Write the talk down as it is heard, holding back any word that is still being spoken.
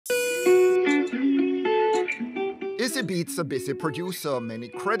Izzy Beats a busy producer, many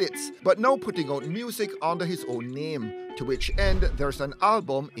credits, but now putting out music under his own name, to which end there's an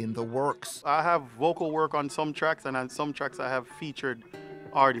album in the works. I have vocal work on some tracks, and on some tracks I have featured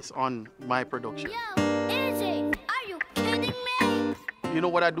artists on my production. Yo, Izzy, are you kidding me? You know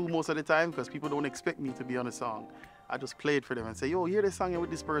what I do most of the time? Because people don't expect me to be on a song. I just play it for them and say, yo, hear this song with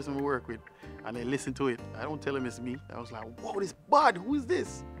this person we work with. And they listen to it. I don't tell them it's me. I was like, whoa, this bud, who is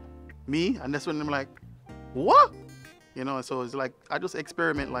this? Me? And that's when I'm like, what? You know, so it's like, I just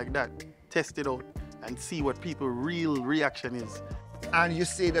experiment like that, test it out and see what people's real reaction is. And you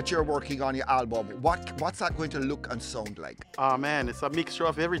say that you're working on your album. What's that going to look and sound like? Oh man, it's a mixture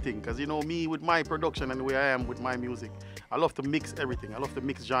of everything. Because you know me with my production and the way I am with my music, I love to mix everything. I love to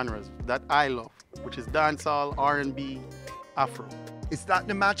mix genres that I love, which is dancehall, R&B, Afro. Is that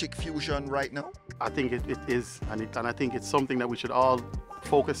the magic fusion right now? I think it is, and I think it's something that we should all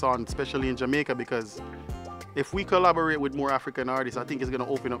focus on, especially in Jamaica, because if we collaborate with more African artists, I think it's going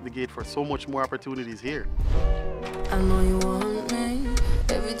to open up the gate for so much more opportunities here. I know you want me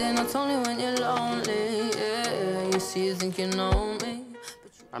every day, not only when you're lonely. Yeah, you see, you think you know me.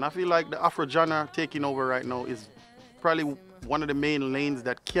 And I feel like the Afro genre taking over right now is probably one of the main lanes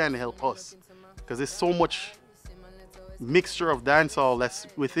that can help us, because there's so much mixture of dancehall that's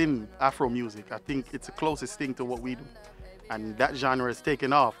within Afro music. I think it's the closest thing to what we do, and that genre is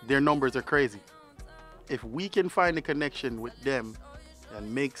taken off. Their numbers are crazy. If we can find a connection with them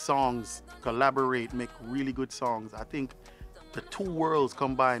and make songs, collaborate, make really good songs, I think the two worlds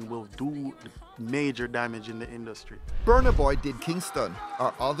combined will do major damage in the industry. Burna Boy did Kingston.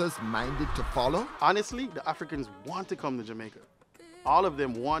 Are others minded to follow? Honestly, the Africans want to come to Jamaica. All of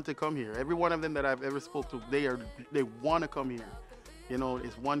them want to come here. Every one of them that I've ever spoke to, they want to come here. You know,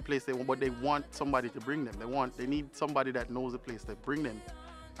 it's one place they want, but they want somebody to bring them. They need somebody that knows the place to bring them.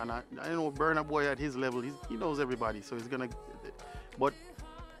 And I know Burna Boy at his level, he knows everybody, so he's gonna. But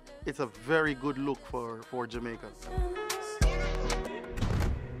it's a very good look for Jamaica.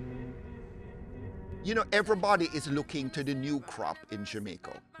 You know, everybody is looking to the new crop in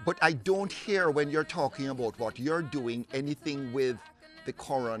Jamaica, but I don't hear when you're talking about what you're doing anything with the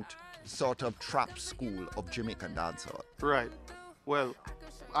current sort of trap school of Jamaican dancehall. Right. Well,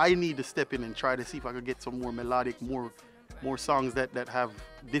 I need to step in and try to see if I could get some more melodic, more songs that have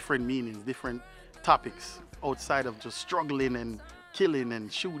different meanings, different topics outside of just struggling and killing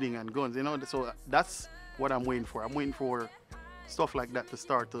and shooting and guns, you know. So that's what I'm waiting for. I'm waiting for stuff like that to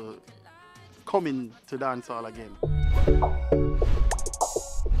start to come into dancehall again.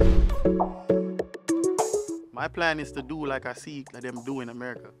 My plan is to do like I see them do in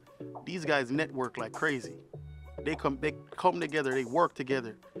America. These guys network like crazy. They come together, they work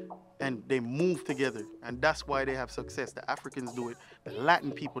together, and they move together, and that's why they have success. The Africans do it, the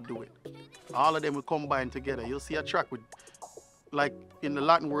Latin people do it. All of them will combine together. You'll see a track with, like in the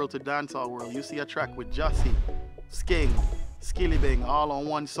Latin world to dancehall world, you see a track with Jossie, Skeng, Skilly Bang, all on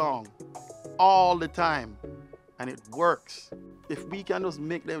one song, all the time, and it works. If we can just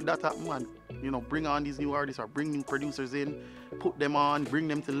make them that happen, man, you know, bring on these new artists or bring new producers in, put them on, bring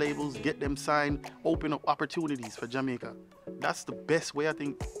them to labels, get them signed, open up opportunities for Jamaica. That's the best way I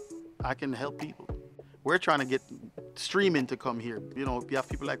think I can help people. We're trying to get streaming to come here. You know, you have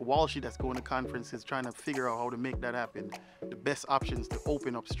people like Walshy that's going to conferences trying to figure out how to make that happen. The best options to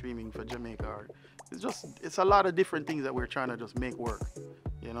open up streaming for Jamaica are, it's a lot of different things that we're trying to just make work.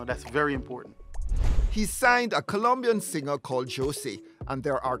 You know, that's very important. He signed a Colombian singer called Josie, and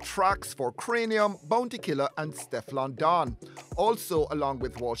there are tracks for Cranium, Bounty Killer, and Stefflon Don. Also, along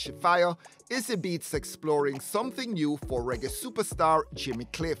with Walshy Fire, Izzy Beats exploring something new for reggae superstar Jimmy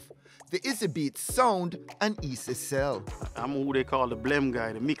Cliff. The Izzy Beats sound and easy sell. I'm who they call the blem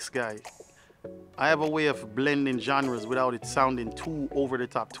guy, the mix guy. I have a way of blending genres without it sounding too over the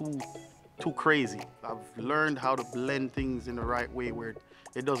top, too crazy. I've learned how to blend things in the right way where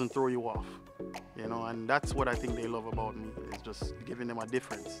it doesn't throw you off, you know, and that's what I think they love about me, is just giving them a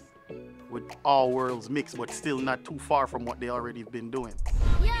difference with all worlds mixed, but still not too far from what they already been doing.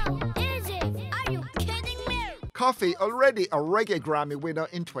 Yo, Izzy, are you kidding me? Coffee, already a reggae Grammy winner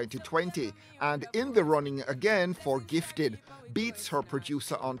in 2020 and in the running again for Gifted, beats her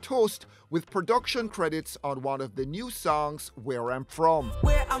producer on Toast with production credits on one of the new songs, Where I'm From.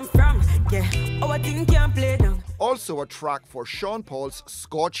 Where I'm from, yeah, our thing can't play down. Also a track for Sean Paul's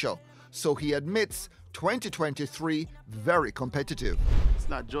Scorcher, so he admits 2023 very competitive. It's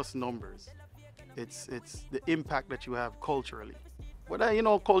not just numbers, it's the impact that you have culturally. But you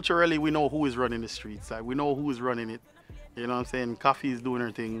know, culturally we know who is running the streets, like we know who is running it. You know what I'm saying? Coffee is doing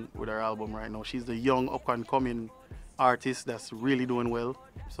her thing with her album right now. She's the young up and coming artist that's really doing well,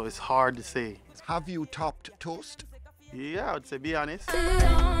 so it's hard to say. Have you topped Toast? Yeah, I would say be honest. Be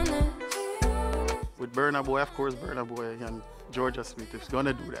honest. With Burna Boy, of course, Burna Boy and Georgia Smith is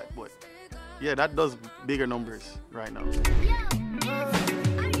gonna do that. But yeah, that does bigger numbers right now.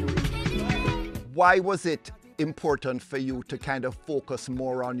 Why was it important for you to kind of focus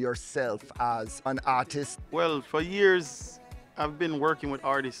more on yourself as an artist? Well, for years, I've been working with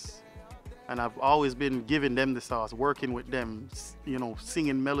artists and I've always been giving them the sauce, working with them, you know,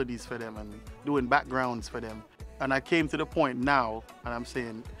 singing melodies for them and doing backgrounds for them. And I came to the point now, and I'm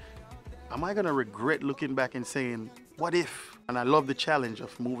saying, am I gonna regret looking back and saying, what if? And I love the challenge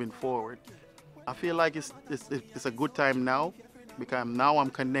of moving forward. I feel like it's a good time now because now I'm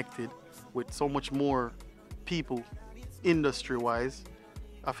connected with so much more people industry-wise.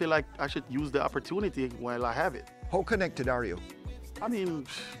 I feel like I should use the opportunity while I have it. How connected are you? I mean,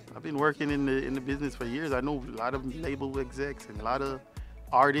 I've been working in the business for years. I know a lot of label execs and a lot of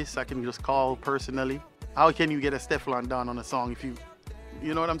artists I can just call personally. How can you get a Stefflon Don on a song if you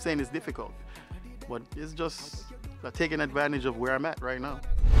know what I'm saying? It's difficult. But it's just taking advantage of where I'm at right now.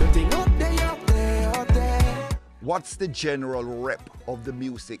 What's the general rep of the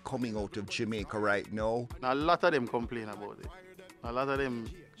music coming out of Jamaica right now? Now, a lot of them complain about it. A lot of them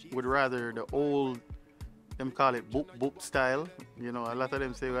would rather the old, them call it book style. You know, a lot of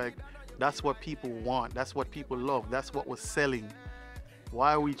them say like, that's what people want. That's what people love. That's what was selling.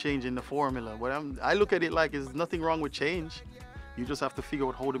 Why are we changing the formula? But I look at it like there's nothing wrong with change. You just have to figure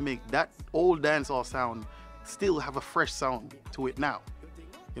out how to make that old dancehall sound still have a fresh sound to it now.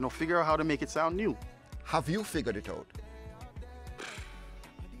 You know, figure out how to make it sound new. Have you figured it out?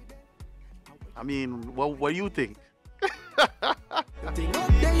 I mean, what do you think?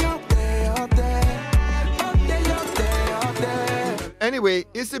 Anyway,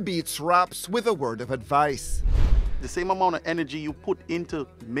 IZY Beats raps with a word of advice. The same amount of energy you put into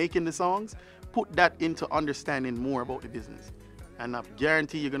making the songs, put that into understanding more about the business. And I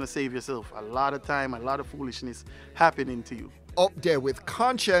guarantee you're gonna save yourself a lot of time, a lot of foolishness happening to you. Up there with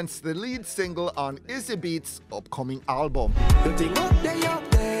Conscience, the lead single on IZY Beats' upcoming album. The thing up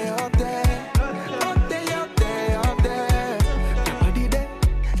there,